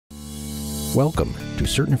Welcome to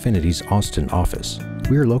Certain Affinity's Austin office.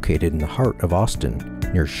 We are located in the heart of Austin,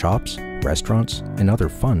 near shops, restaurants, and other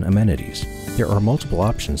fun amenities. There are multiple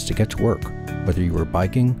options to get to work, whether you are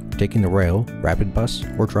biking, taking the rail, rapid bus,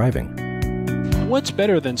 or driving. What's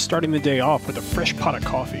better than starting the day off with a fresh pot of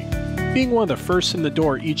coffee? Being one of the first in the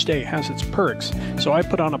door each day has its perks, so I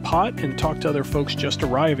put on a pot and talk to other folks just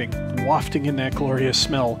arriving, wafting in that glorious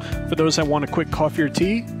smell. For those that want a quick coffee or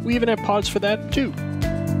tea, we even have pods for that too.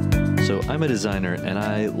 So I'm a designer and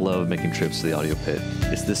I love making trips to the audio pit.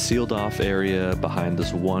 It's this sealed off area behind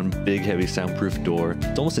this one big heavy soundproof door.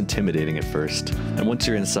 It's almost intimidating at first. And once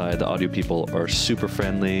you're inside, the audio people are super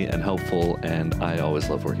friendly and helpful, and I always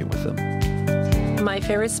love working with them. My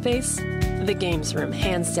favorite space? The games room,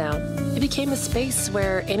 hands down. It became a space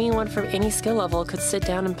where anyone from any skill level could sit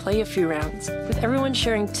down and play a few rounds, with everyone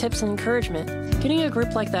sharing tips and encouragement. Getting a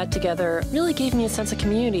group like that together really gave me a sense of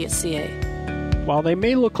community at CA. While they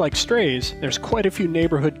may look like strays, there's quite a few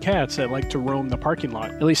neighborhood cats that like to roam the parking lot.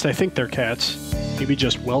 At least I think they're cats. Maybe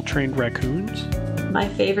just well-trained raccoons? My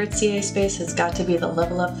favorite CA space has got to be the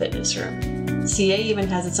Level Up Fitness Room. CA even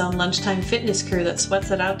has its own lunchtime fitness crew that sweats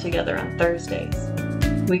it out together on Thursdays.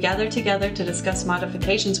 We gather together to discuss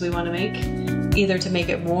modifications we want to make, either to make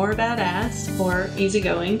it more badass or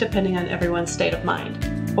easygoing, depending on everyone's state of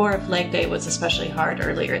mind, or if leg day was especially hard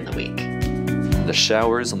earlier in the week. The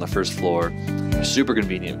showers on the first floor are super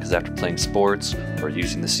convenient because after playing sports or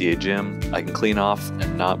using the CA gym, I can clean off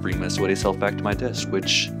and not bring my sweaty self back to my desk,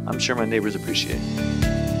 which I'm sure my neighbors appreciate.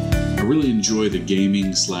 I really enjoy the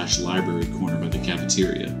gaming/library corner by the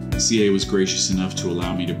cafeteria. CA was gracious enough to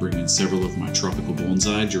allow me to bring in several of my tropical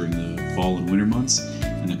bonsai during the fall and winter months,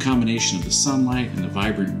 and the combination of the sunlight and the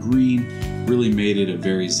vibrant green really made it a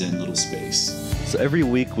very zen little space. So every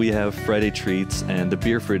week we have Friday treats and the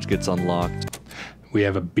beer fridge gets unlocked. We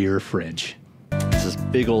have a beer fridge. It's this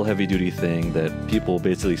big old heavy duty thing that people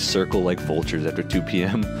basically circle like vultures after 2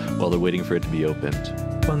 p.m. while they're waiting for it to be opened.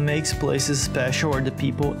 What makes places special are the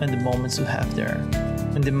people and the moments we have there.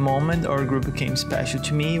 And the moment our group became special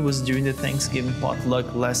to me was during the Thanksgiving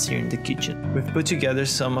potluck last year in the kitchen. We've put together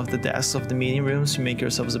some of the desks of the meeting rooms to make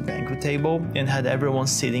ourselves a banquet table and had everyone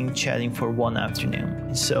sitting chatting for one afternoon.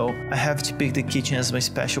 And so I have to pick the kitchen as my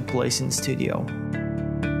special place in the studio.